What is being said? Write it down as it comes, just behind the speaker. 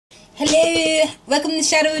Hello! Welcome to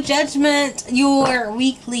Shadow of Judgment, your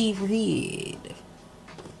weekly read.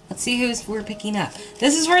 Let's see who we're picking up.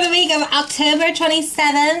 This is for the week of October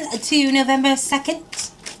 27th to November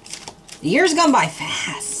 2nd. The year's gone by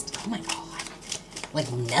fast. Oh my god.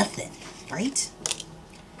 Like nothing, right?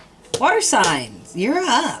 Water signs, you're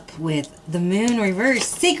up with the moon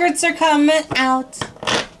reversed. Secrets are coming out.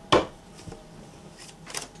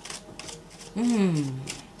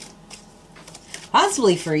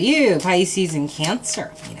 Possibly for you, Pisces and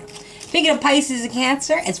Cancer. You know, speaking of Pisces and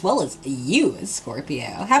Cancer, as well as you,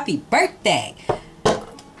 Scorpio. Happy birthday!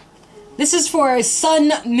 This is for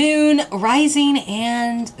Sun, Moon, Rising,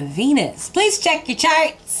 and Venus. Please check your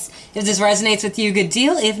charts. If this resonates with you, good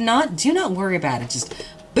deal. If not, do not worry about it. Just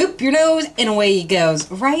boop your nose and away it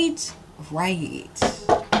goes. Right?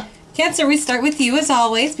 Cancer, we start with you as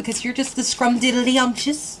always because you're just the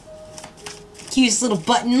scrumdiddly-umptious. Cutest little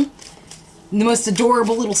button. The most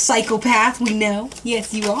adorable little psychopath we know.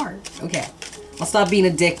 Yes, you are. Okay. I'll stop being a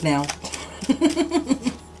dick now.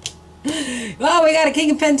 Well, we got a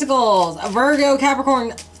King of Pentacles. A Virgo,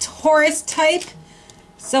 Capricorn, Taurus type.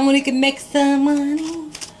 Someone who can make some money.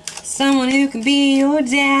 Someone who can be your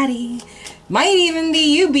daddy. Might even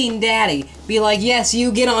be you being daddy. Be like, yes,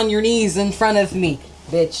 you get on your knees in front of me.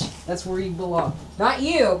 Bitch. That's where you belong. Not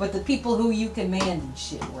you, but the people who you command and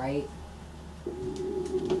shit, right?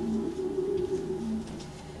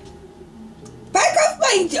 Back off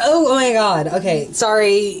my... Oh my god. Okay,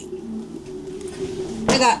 sorry.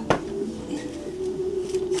 I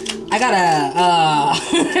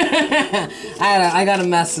got a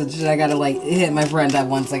message that I gotta, like, hit my friend at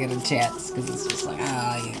once I get a chance. Because it's just like,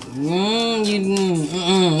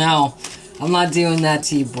 no. I'm not doing that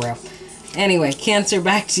to you, bro. Anyway, Cancer,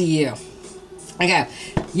 back to you. Okay.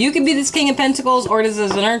 You could be this King of Pentacles, or this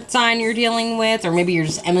is an earth sign you're dealing with, or maybe you're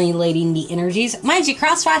just emulating the energies. Mind you,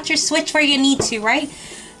 cross-watch your switch where you need to, right?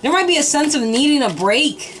 There might be a sense of needing a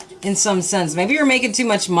break, in some sense. Maybe you're making too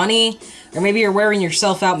much money, or maybe you're wearing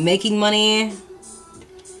yourself out making money,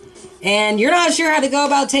 and you're not sure how to go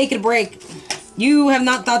about taking a break. You have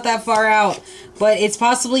not thought that far out, but it's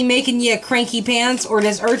possibly making you a cranky pants, or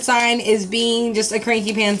this earth sign is being just a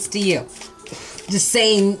cranky pants to you. Just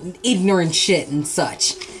saying ignorant shit and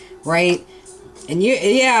such, right? And you,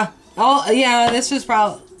 yeah, this was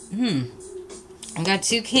probably, I got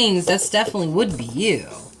two kings. That's definitely would be you,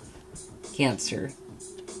 Cancer.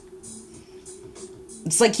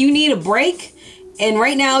 It's like you need a break, and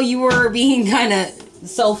right now you are being kind of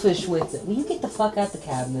selfish with it. Will you get the fuck out the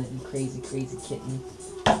cabinet, you crazy, crazy kitten?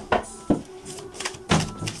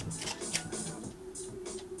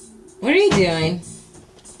 What are you doing?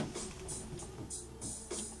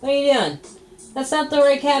 What are you doing? That's not the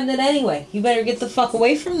right cabinet anyway. You better get the fuck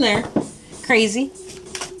away from there. Crazy.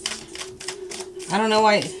 I don't know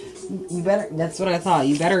why. You better. That's what I thought.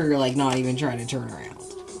 You better, like, not even try to turn around.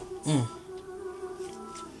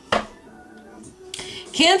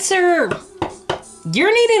 Cancer,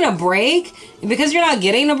 you're needing a break. And because you're not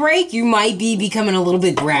getting a break, you might be becoming a little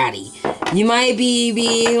bit bratty. You might be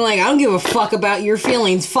being like, I don't give a fuck about your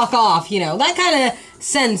feelings. Fuck off. You know, that kind of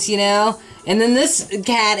sense, you know. And then this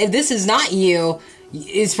cat, if this is not you,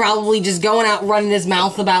 is probably just going out running his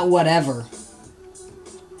mouth about whatever.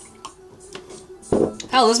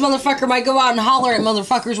 Hell, this motherfucker might go out and holler at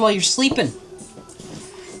motherfuckers while you're sleeping.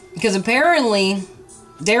 Because apparently,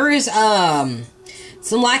 there is, some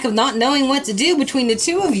lack of not knowing what to do between the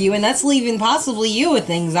two of you, and that's leaving possibly you with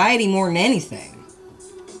anxiety more than anything.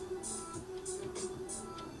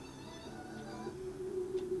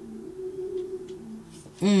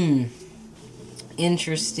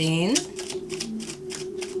 Interesting.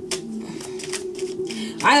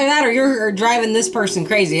 Either that or you're driving this person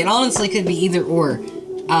crazy. It honestly could be either or,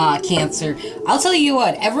 Cancer. I'll tell you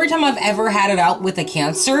what, every time I've ever had it out with a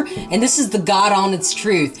Cancer, and this is the God honest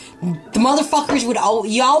truth, the motherfuckers would all,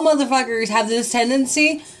 y'all motherfuckers have this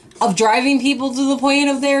tendency of driving people to the point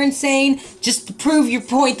of they're insane just to prove your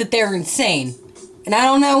point that they're insane. And I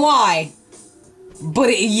don't know why,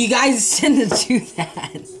 but you guys tend to do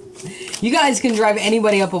that. You guys can drive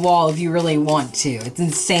anybody up a wall if you really want to. It's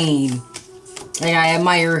insane. Like, I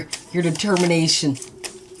admire your determination,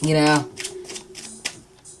 you know.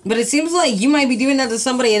 But it seems like you might be doing that to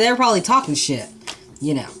somebody and they're probably talking shit,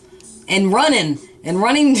 you know. And running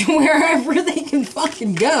to wherever they can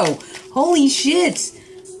fucking go. Holy shit.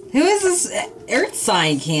 Who is this earth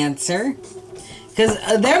sign, Cancer? Because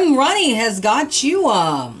them running has got you,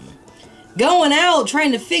 going out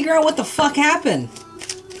trying to figure out what the fuck happened.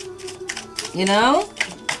 You know?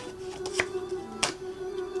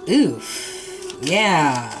 Oof.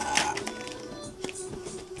 Yeah.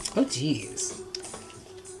 Oh, jeez.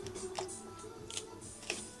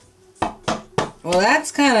 Well,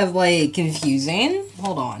 that's kind of, like, confusing.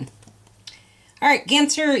 Hold on. Alright,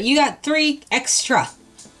 Cancer, you got 3 extra.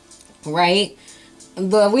 Right?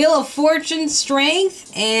 The Wheel of Fortune,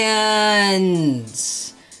 Strength, and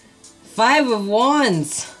 5 of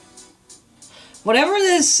Wands. Whatever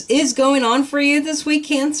this is going on for you this week,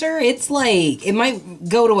 Cancer, it's like, it might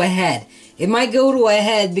go to a head. It might go to a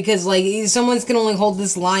head because, like, someone's can only hold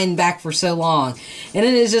this line back for so long. And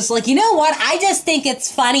it is just like, you know what? I just think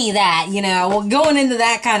it's funny that, you know, well, going into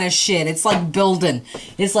that kind of shit, it's like building.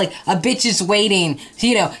 It's like a bitch is waiting to,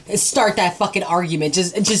 you know, start that fucking argument.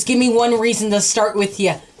 Just give me one reason to start with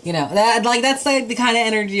you. You know, that's like the kind of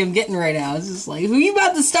energy I'm getting right now. It's just like, who you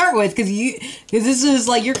about to start with? Because this is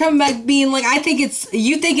like, you're coming back being like,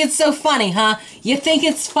 you think it's so funny, huh? You think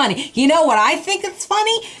it's funny. You know what I think it's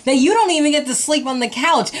funny? That you don't even get to sleep on the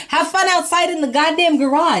couch. Have fun outside in the goddamn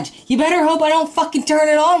garage. You better hope I don't fucking turn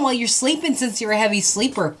it on while you're sleeping since you're a heavy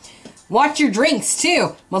sleeper. Watch your drinks,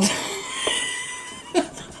 too.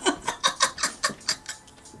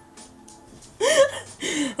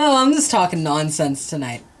 Oh, I'm just talking nonsense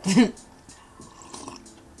tonight. I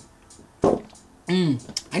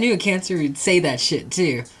knew a Cancer would say that shit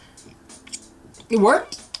too. It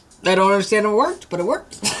worked. I don't understand if it worked, but it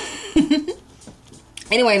worked.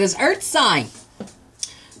 Anyway, this Earth sign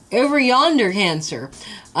over yonder, Cancer.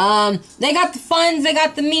 They got the funds, they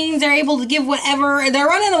got the means, they're able to give whatever. They're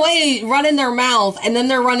running away, running their mouth, and then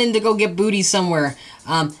they're running to go get booty somewhere.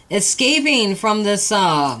 Escaping from this,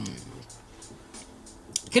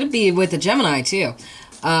 could be with the Gemini too.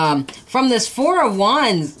 From this 4 of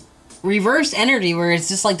Wands reverse energy where it's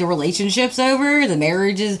just like the relationship's over, the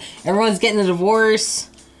marriages, everyone's getting a divorce,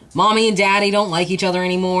 mommy and daddy don't like each other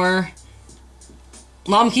anymore,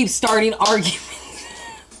 mom keeps starting arguments.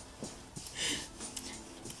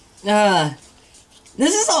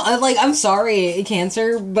 This is all, like, I'm sorry,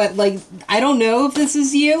 Cancer, but like, I don't know if this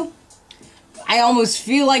is you. I almost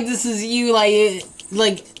feel like this is you,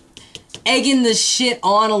 like egging the shit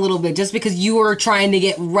on a little bit just because you are trying to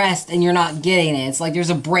get rest and you're not getting it. It's like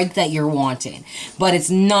there's a break that you're wanting, but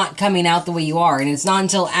it's not coming out the way you are. And it's not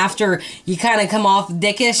until after you kind of come off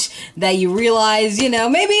dickish that you realize, you know,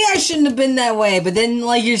 maybe I shouldn't have been that way. But then,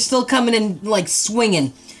 like, you're still coming in, like,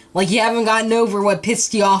 swinging. Like you haven't gotten over what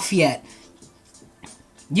pissed you off yet.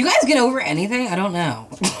 You guys get over anything? I don't know.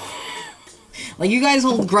 Like, you guys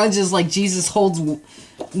hold grudges like Jesus holds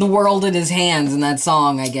the world in his hands in that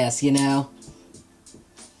song, I guess, you know?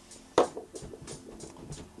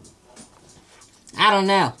 I don't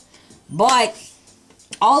know. But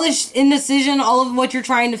all this indecision, all of what you're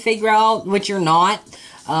trying to figure out, what you're not,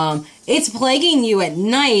 it's plaguing you at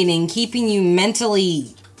night and keeping you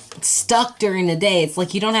mentally stuck during the day. It's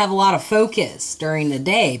like you don't have a lot of focus during the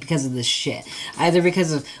day because of this shit. Either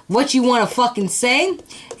because of what you want to fucking say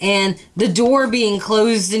and the door being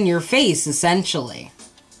closed in your face, essentially.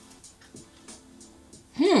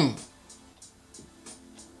 I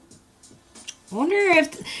wonder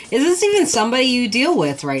if... Is this even somebody you deal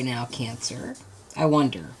with right now, Cancer? I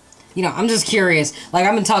wonder. You know, I'm just curious. Like,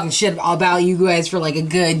 I've been talking shit about you guys for like a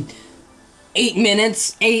good 8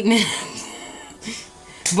 minutes. 8 minutes.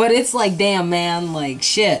 But it's like, damn, man, like,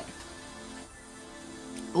 shit.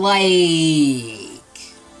 Like,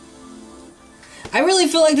 I really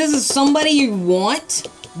feel like this is somebody you want,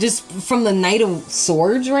 just from the Knight of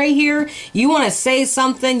Swords right here. You want to say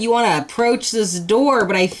something, you want to approach this door,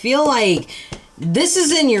 but I feel like this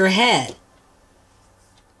is in your head.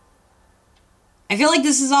 I feel like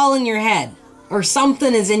this is all in your head, or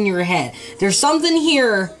something is in your head. There's something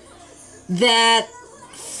here that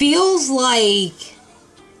feels like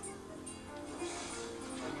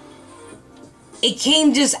it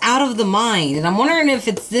came just out of the mind. And I'm wondering if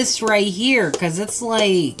it's this right here. Because it's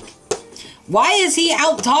like, why is he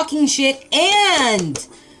out talking shit and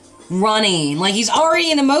running? Like, he's already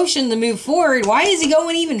in a motion to move forward. Why is he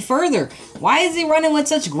going even further? Why is he running with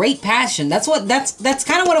such great passion? That's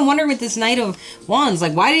kind of what I'm wondering with this Knight of Wands.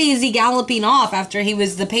 Like, why is he galloping off after he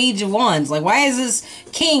was the Page of Wands? Like, why is this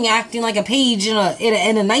king acting like a page in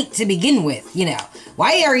a knight to begin with, you know?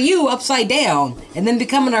 Why are you upside down and then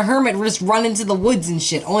becoming a hermit just run into the woods and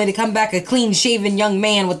shit, only to come back a clean-shaven young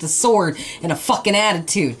man with a sword and a fucking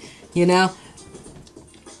attitude, you know?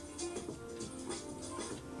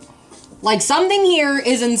 Like, something here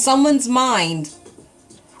is in someone's mind,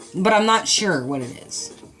 but I'm not sure what it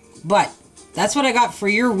is. But that's what I got for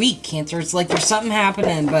your week, Cancer. It's like there's something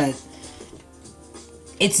happening, but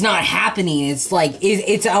it's not happening. It's like,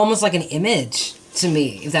 it's almost like an image to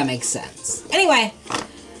me, if that makes sense. Anyway,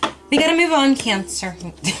 we gotta move on, Cancer.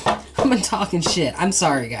 I've been talking shit. I'm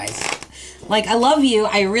sorry, guys. Like, I love you.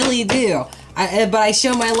 I really do. But I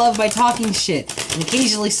show my love by talking shit and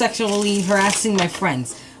occasionally sexually harassing my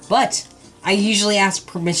friends. But I usually ask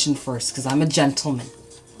permission first because I'm a gentleman.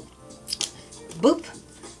 Boop.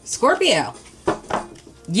 Scorpio.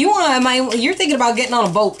 You're thinking about getting on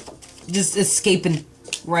a boat, just escaping,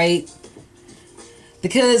 right?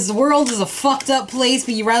 Because the world is a fucked up place,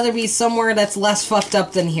 but you'd rather be somewhere that's less fucked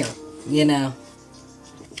up than here, you know?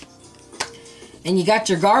 And you got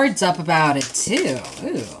your guards up about it, too.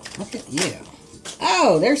 Ooh, look at you.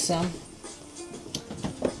 Oh, there's some.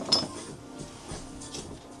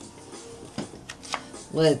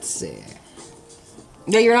 Let's see.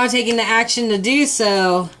 No, you're not taking the action to do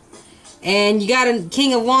so. And you got a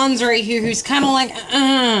King of Wands right here who's kind of like,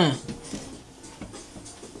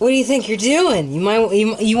 what do you think you're doing? You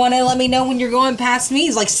want to let me know when you're going past me?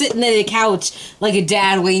 He's like sitting at a couch like a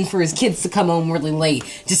dad waiting for his kids to come home really late.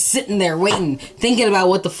 Just sitting there waiting, thinking about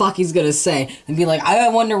what the fuck he's going to say. And be like, I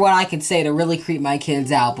wonder what I could say to really creep my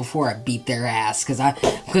kids out before I beat their ass. Because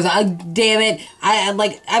damn it,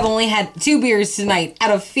 I've only had 2 beers tonight out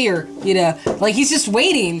of fear, you know. Like he's just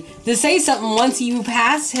waiting to say something once you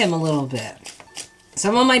pass him a little bit.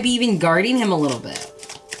 Someone might be even guarding him a little bit.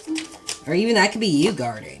 Or even that could be you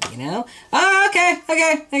guarding, you know? Oh, okay.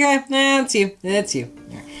 Nah, that's you.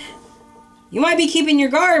 Right. You might be keeping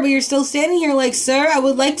your guard, but you're still standing here like, sir, I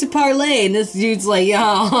would like to parlay. And this dude's like,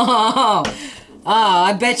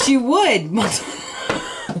 I bet you would.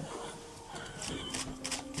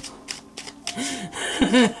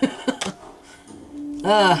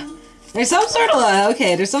 There's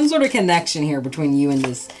some sort of connection here between you and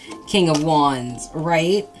this King of Wands,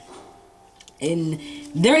 right? And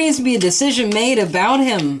there needs to be a decision made about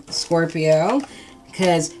him, Scorpio.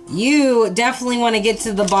 Because you definitely want to get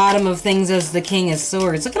to the bottom of things as the King of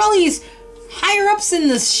Swords. Look at all these higher-ups in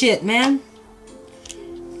this shit, man.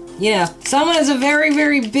 You know, someone is a very,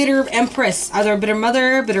 very bitter empress. Either a bitter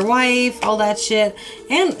mother, bitter wife, all that shit.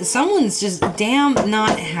 And someone's just damn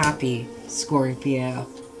not happy, Scorpio.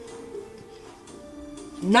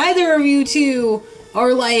 Neither of you two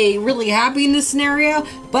are like really happy in this scenario,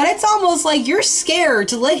 but it's almost like you're scared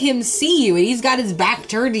to let him see you, and he's got his back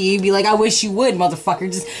turned to you. You'd be like, I wish you would, motherfucker.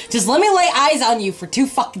 Just let me lay eyes on you for 2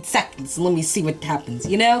 fucking seconds and let me see what happens,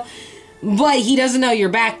 you know? But he doesn't know you're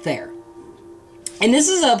back there. And this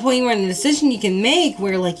is a point where a decision you can make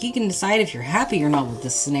where like you can decide if you're happy or not with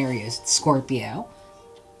this scenario, Scorpio.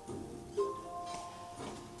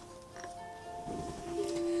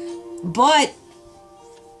 But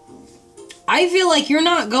I feel like you're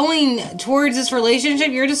not going towards this relationship.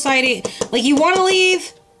 You're deciding, like, you want to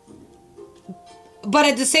leave, but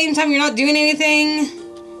at the same time, you're not doing anything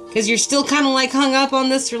because you're still kind of, like, hung up on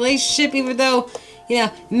this relationship, even though, you know,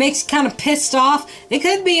 it makes you kind of pissed off. It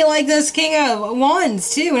could be like this King of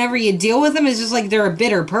Wands, too. Whenever you deal with them, it's just like they're a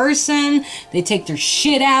bitter person. They take their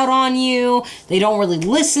shit out on you. They don't really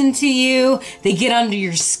listen to you. They get under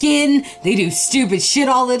your skin. They do stupid shit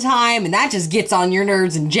all the time, and that just gets on your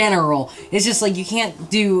nerves in general. It's just like you can't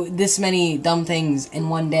do this many dumb things in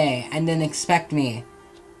one day and then expect me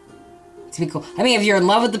to be cool. I mean, if you're in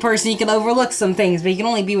love with the person, you can overlook some things, but you can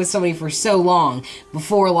only be with somebody for so long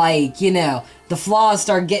before, like, you know, the flaws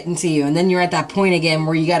start getting to you, and then you're at that point again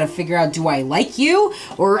where you gotta figure out, do I like you,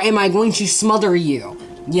 or am I going to smother you,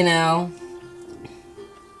 you know?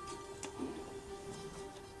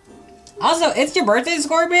 Also, it's your birthday,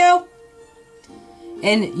 Scorpio,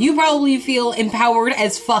 and you probably feel empowered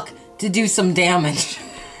as fuck to do some damage.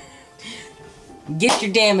 Get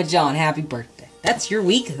your damage on. Happy birthday. That's your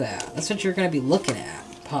week, though. That's what you're going to be looking at,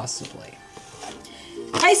 possibly.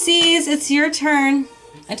 Pisces, it's your turn.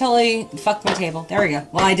 I totally fucked my table. There we go.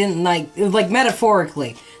 Well, I didn't, like, it was, like,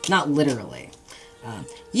 metaphorically, not literally.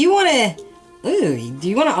 You want to, do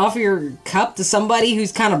you want to offer your cup to somebody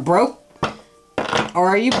who's kind of broke? Or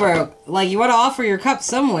are you broke? Like, you want to offer your cup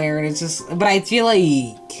somewhere, and it's just, but I feel like,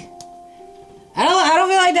 I don't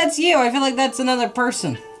feel like that's you. I feel like that's another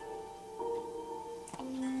person.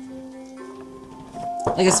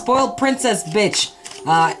 Like a spoiled princess bitch.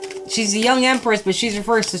 She's a young empress, but she's her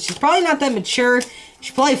first, so she's probably not that mature.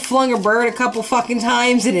 She probably flung her bird a couple fucking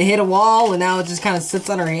times and it hit a wall, and now it just kind of sits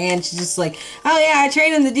on her hand. She's just like, oh yeah, I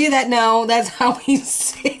trained him to do that. No, that's how he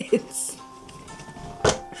sits.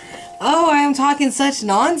 Oh, I am talking such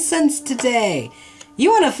nonsense today. You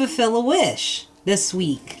want to fulfill a wish this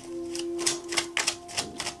week.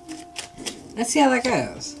 Let's see how that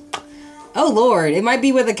goes. Oh Lord, it might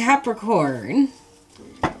be with a Capricorn.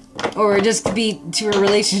 Or just to be to a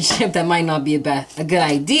relationship that might not be a good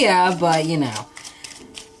idea, but, you know.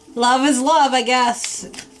 Love is love, I guess.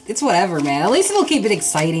 It's whatever, man. At least it'll keep it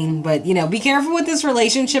exciting, but, you know, be careful with this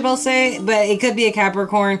relationship, I'll say. But it could be a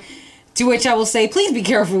Capricorn. To which I will say, please be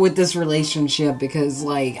careful with this relationship because,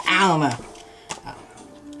 like, I don't know.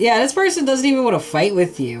 Yeah, this person doesn't even want to fight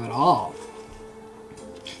with you at all.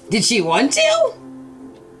 Did she want to?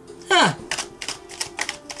 Huh.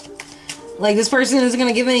 Like, this person isn't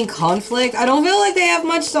going to give any conflict. I don't feel like they have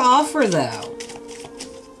much to offer, though.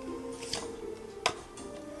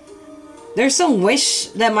 There's some wish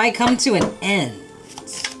that might come to an end.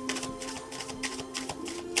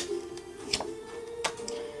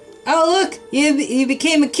 Oh, look! You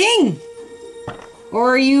became a king!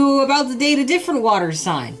 Or are you about to date a different water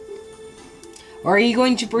sign? Or are you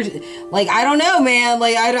going to... Like, I don't know, man.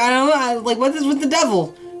 Like, I don't know. Like, what is with the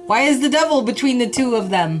devil? Why is the devil between the two of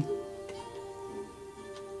them?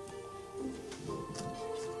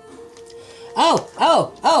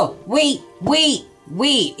 Oh, wait.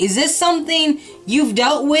 Is this something you've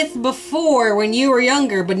dealt with before when you were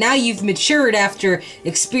younger, but now you've matured after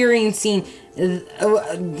experiencing,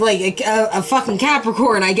 like, a fucking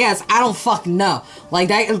Capricorn, I guess? I don't fucking know. Like,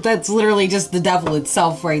 that's literally just the devil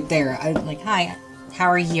itself right there. I'm like, hi, how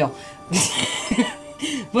are you?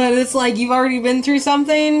 But it's like, you've already been through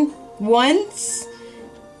something once?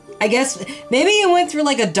 I guess, maybe you went through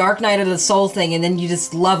like a Dark Night of the Soul thing and then you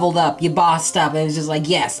just leveled up, you bossed up, and it's just like,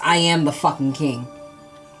 yes, I am the fucking king.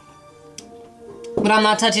 But I'm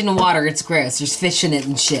not touching the water, it's gross, there's fish in it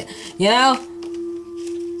and shit, you know?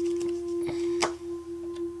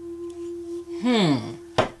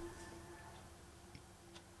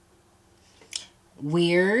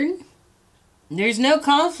 Weird. There's no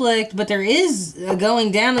conflict, but there is a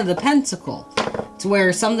going down of the pentacle to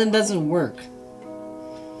where something doesn't work.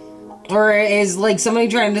 Or is, like, somebody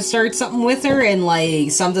trying to start something with her and,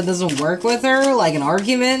 like, something doesn't work with her? Like, an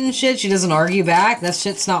argument and shit? She doesn't argue back? That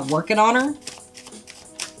shit's not working on her?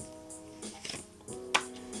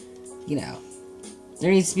 You know.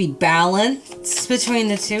 There needs to be balance between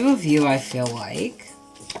the two of you, I feel like.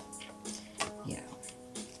 You know.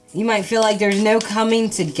 You might feel like there's no coming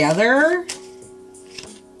together.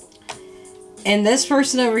 And this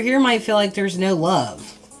person over here might feel like there's no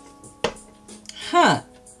love. Huh.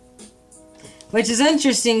 Which is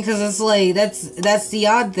interesting because it's like, that's the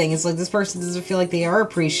odd thing. It's like this person doesn't feel like they are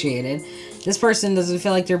appreciated. This person doesn't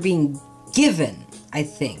feel like they're being given, I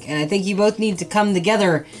think. And I think you both need to come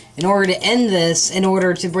together in order to end this, in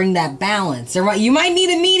order to bring that balance. You might need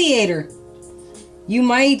a mediator. You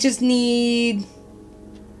might just need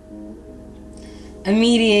a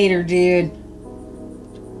mediator, dude.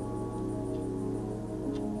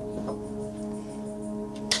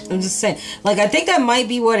 I'm just saying. Like, I think that might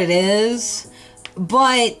be what it is.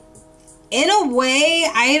 But, in a way,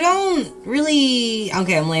 I don't really...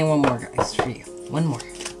 Okay, I'm laying one more, guys, for you. One more.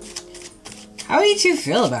 How do you two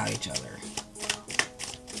feel about each other?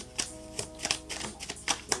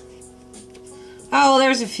 Oh, well,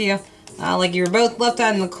 there's a few. Like, you were both left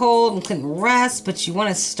out in the cold and couldn't rest, but you want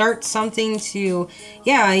to start something to...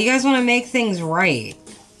 Yeah, you guys want to make things right.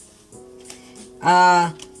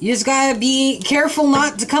 You just gotta be careful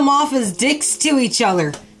not to come off as dicks to each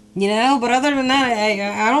other. You know, but other than that,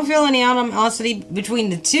 I don't feel any animosity between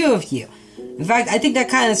the two of you. In fact, I think that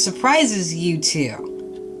kind of surprises you two.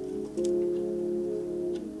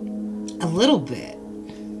 A little bit.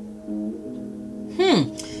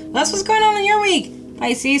 That's what's going on in your week,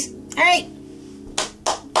 Pisces. Alright.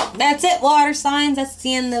 That's it, water signs. That's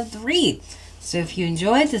the end of the read. So if you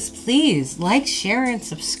enjoyed this, please like, share, and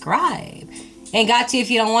subscribe. Ain't got to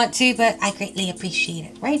if you don't want to, but I greatly appreciate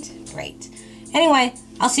it. Right? Right. Anyway,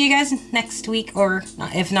 I'll see you guys next week, or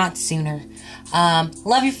if not sooner.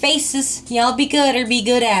 Love your faces. Y'all be good or be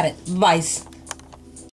good at it. Bye.